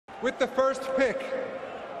With the first pick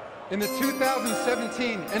in the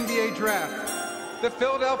 2017 NBA Draft, the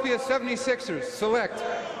Philadelphia 76ers select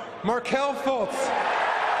Markelle Fultz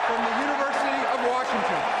from the University of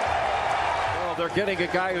Washington. Well, they're getting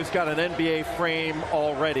a guy who's got an NBA frame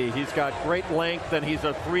already. He's got great length, and he's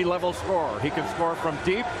a three-level scorer. He can score from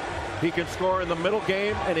deep, he can score in the middle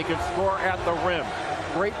game, and he can score at the rim.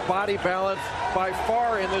 Great body balance. By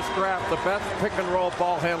far in this draft, the best pick-and-roll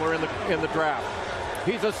ball handler in the draft.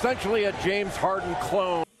 He's essentially a James Harden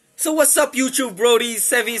clone. So what's up YouTube brodies,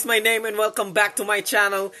 Sevi is my name and welcome back to my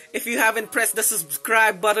channel. If you haven't pressed the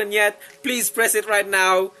subscribe button yet, please press it right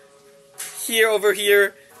now. Over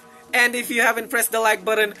here. And if you haven't pressed the like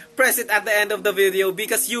button, press it at the end of the video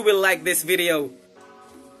because you will like this video.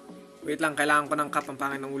 Wait lang, kailangan ko ng cap, ang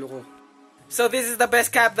pangit ng ulo ko. So this is the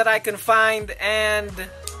best cap that I can find, and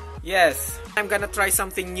yes, I'm gonna try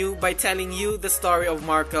something new by telling you the story of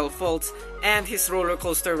Markelle Fultz and his roller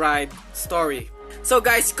coaster ride story. So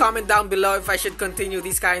guys, comment down below if I should continue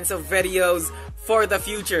these kinds of videos for the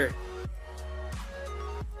future.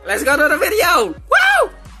 Let's go to the video!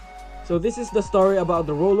 Woo! So this is the story about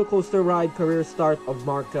the roller coaster ride career start of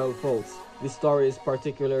Markelle Fultz. This story is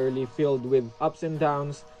particularly filled with ups and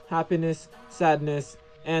downs, happiness, sadness,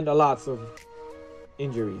 and a lot of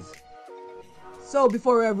injuries. So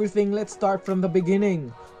before everything, let's start from the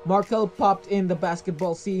beginning. Markelle popped in the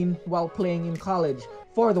basketball scene while playing in college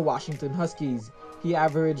for the Washington Huskies. He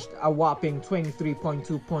averaged a whopping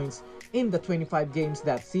 23.2 points in the 25 games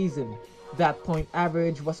that season. That point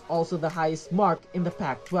average was also the highest mark in the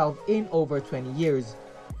Pac-12 in over 20 years.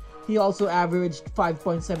 He also averaged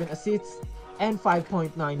 5.7 assists and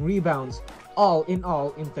 5.9 rebounds, all in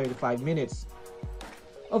 35 minutes.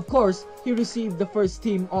 Of course, he received the first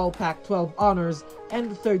team All-Pac-12 honors and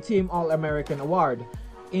the third team All-American award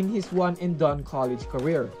in his one-and-done college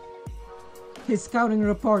career. His scouting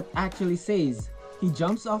report actually says, he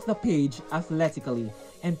jumps off the page athletically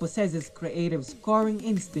and possesses creative scoring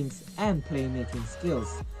instincts and playmaking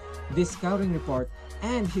skills. This scouting report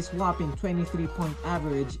and his whopping 23-point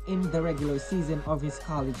average in the regular season of his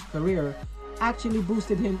college career actually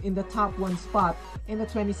boosted him in the top 1 spot in the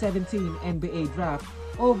 2017 NBA Draft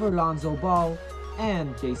over Lonzo Ball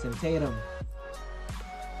and Jason Tatum.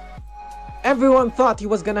 Everyone thought he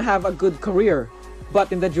was gonna have a good career,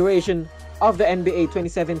 but in the duration of the NBA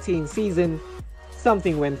 2017 season,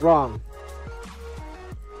 something went wrong.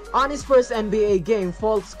 On his first NBA game,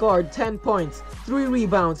 Fultz scored 10 points, 3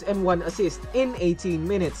 rebounds, and 1 assist in 18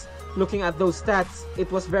 minutes. Looking at those stats,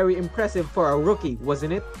 it was very impressive for a rookie,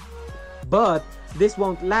 wasn't it? But this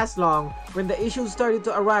won't last long when the issues started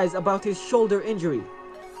to arise about his shoulder injury.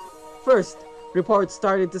 First, reports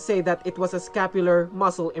started to say that it was a scapular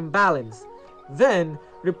muscle imbalance. Then,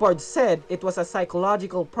 reports said it was a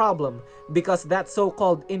psychological problem because that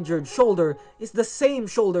so-called injured shoulder is the same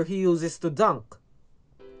shoulder he uses to dunk.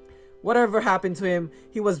 Whatever happened to him,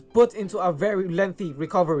 he was put into a very lengthy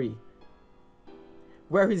recovery,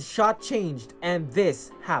 where his shot changed and this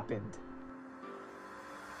happened.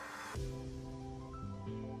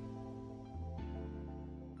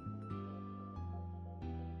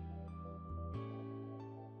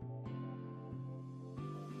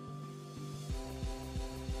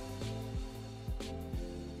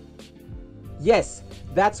 Yes,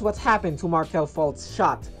 that's what happened to Markelle Fultz's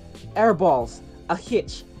shot. Air balls, a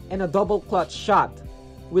hitch, and a double clutch shot,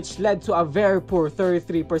 which led to a very poor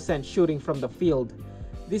 33% shooting from the field.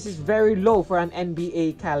 This is very low for an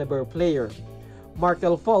NBA caliber player.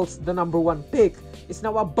 Markelle Fultz, the #1 pick, is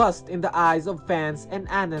now a bust in the eyes of fans and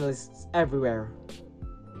analysts everywhere.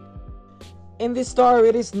 In this story,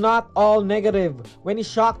 it is not all negative when he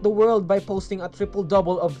shocked the world by posting a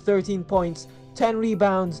triple-double of 13 points, 10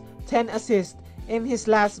 rebounds, 10 assists in his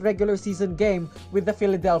last regular season game with the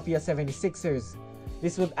Philadelphia 76ers.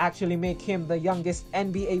 This would actually make him the youngest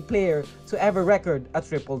NBA player to ever record a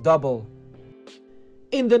triple-double.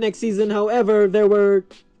 In the next season, however, there were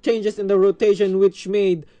changes in the rotation which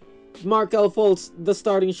made Markelle Fultz the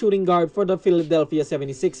starting shooting guard for the Philadelphia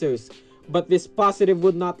 76ers. But this positive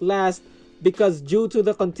would not last because due to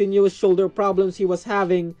the continuous shoulder problems he was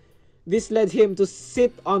having, this led him to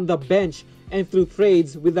sit on the bench, and through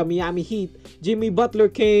trades with the Miami Heat, Jimmy Butler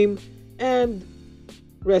came, and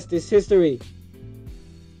rest is history.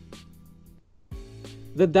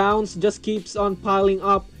 The downs just keeps on piling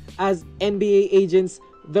up as NBA agents,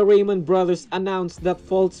 the Raymond brothers, announced that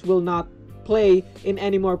Fultz will not play in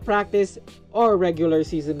any more practice or regular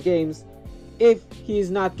season games if he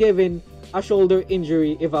is not given a shoulder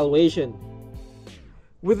injury evaluation.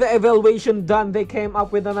 With the evaluation done, they came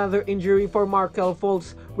up with another injury for Markelle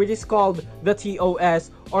Fultz, which is called the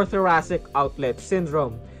TOS, or Thoracic Outlet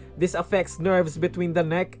Syndrome. This affects nerves between the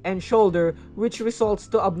neck and shoulder, which results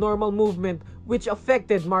to abnormal movement, which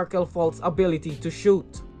affected Markelle Fultz's ability to shoot.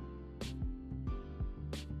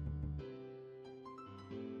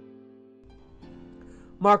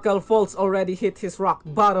 Markelle Fultz already hit his rock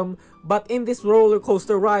bottom, but in this roller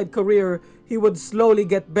coaster ride career, he would slowly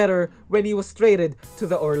get better when he was traded to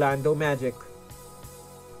the Orlando Magic.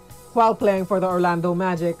 While playing for the Orlando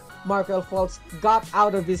Magic, Markelle Fultz got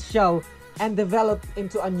out of his shell and developed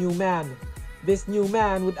into a new man. This new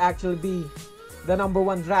man would actually be the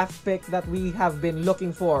 #1 draft pick that we have been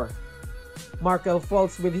looking for. Markelle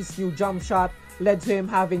Fultz, with his new jump shot, led to him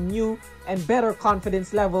having new and better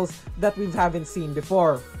confidence levels that we haven't seen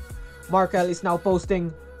before. Markelle is now posting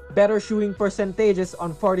better shooting percentages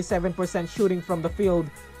on 47% shooting from the field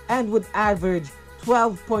and would average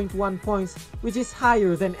 12.1 points, which is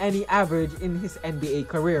higher than any average in his NBA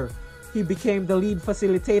career. He became the lead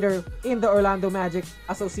facilitator in the Orlando Magic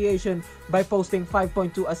Association by posting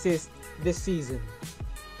 5.2 assists this season.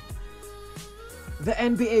 The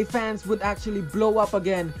NBA fans would actually blow up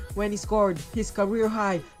again when he scored his career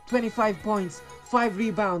high 25 points, 5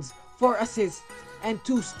 rebounds, 4 assists, and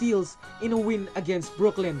 2 steals in a win against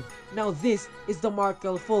Brooklyn. Now this is the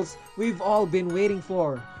Markelle Fultz we've all been waiting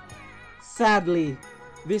for. Sadly,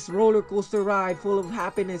 this roller coaster ride full of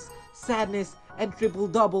happiness, sadness, and triple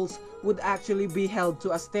doubles would actually be held to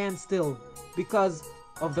a standstill because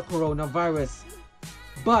of the coronavirus.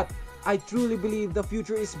 But I truly believe the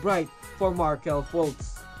future is bright for Markelle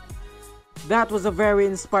Fultz. That was a very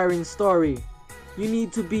inspiring story. You need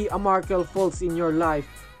to be a Markelle Fultz in your life.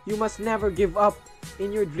 You must never give up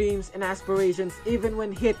in your dreams and aspirations, even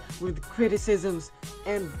when hit with criticisms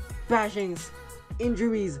and bashings,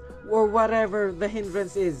 injuries, or whatever the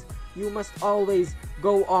hindrance is. You must always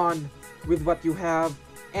go on with what you have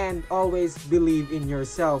and always believe in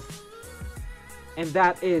yourself. And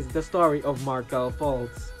that is the story of Markelle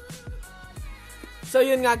Fultz. So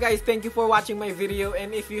yun nga guys, thank you for watching my video,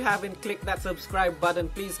 and if you haven't clicked that subscribe button,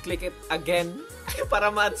 please click it again para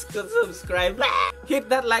ma-subscribe. Hit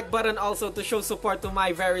that like button also to show support to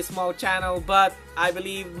my very small channel, but I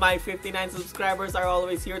believe my 59 subscribers are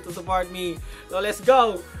always here to support me. So let's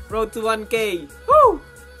go! Road to 1K! Woo!